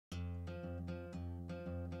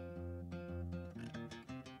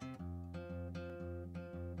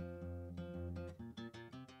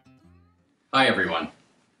Hi everyone.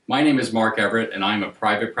 My name is Marc Everett and I'm a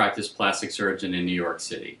private practice plastic surgeon in New York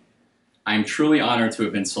City. I am truly honored to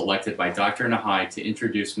have been selected by Dr. Nahai to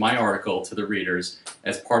introduce my article to the readers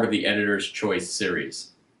as part of the Editor's Choice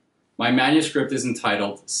series. My manuscript is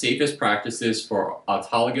entitled Safest Practices for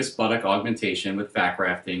Autologous Buttock Augmentation with Fat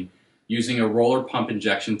Grafting Using a Roller Pump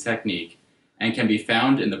Injection Technique and can be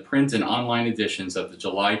found in the print and online editions of the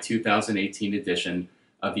July 2018 edition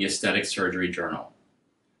of the Aesthetic Surgery Journal.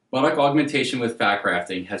 Buttock augmentation with fat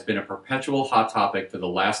grafting has been a perpetual hot topic for the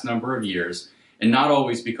last number of years, and not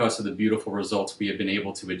always because of the beautiful results we have been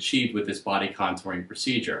able to achieve with this body contouring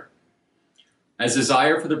procedure. As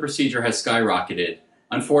desire for the procedure has skyrocketed,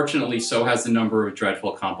 unfortunately so has the number of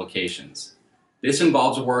dreadful complications. This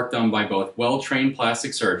involves work done by both well-trained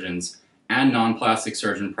plastic surgeons and non-plastic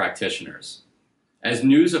surgeon practitioners. As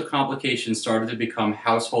news of complications started to become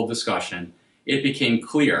household discussion, it became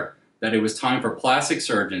clear that it was time for plastic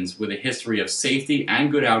surgeons with a history of safety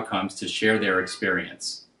and good outcomes to share their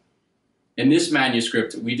experience. In this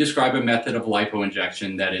manuscript, we describe a method of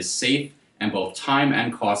lipoinjection that is safe and both time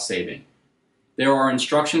and cost saving. There are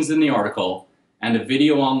instructions in the article and a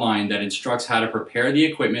video online that instructs how to prepare the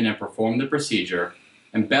equipment and perform the procedure,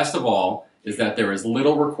 and best of all is that there is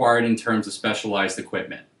little required in terms of specialized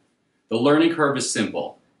equipment. The learning curve is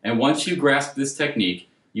simple, and once you grasp this technique,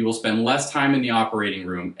 you will spend less time in the operating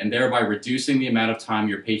room and thereby reducing the amount of time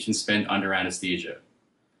your patients spend under anesthesia.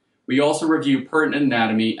 We also review pertinent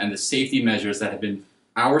anatomy and the safety measures that have been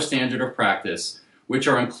our standard of practice, which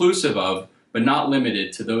are inclusive of, but not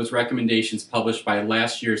limited to, those recommendations published by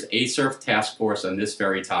last year's ASRF task force on this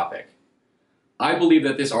very topic. I believe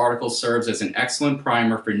that this article serves as an excellent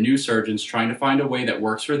primer for new surgeons trying to find a way that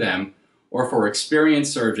works for them, or for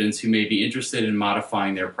experienced surgeons who may be interested in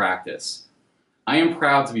modifying their practice. I am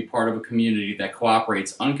proud to be part of a community that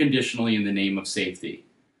cooperates unconditionally in the name of safety.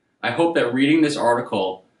 I hope that reading this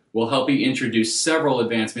article will help you introduce several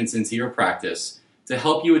advancements into your practice to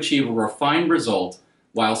help you achieve a refined result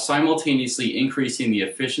while simultaneously increasing the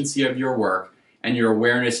efficiency of your work and your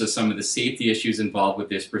awareness of some of the safety issues involved with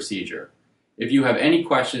this procedure. If you have any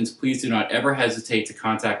questions, please do not ever hesitate to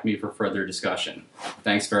contact me for further discussion.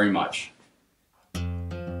 Thanks very much.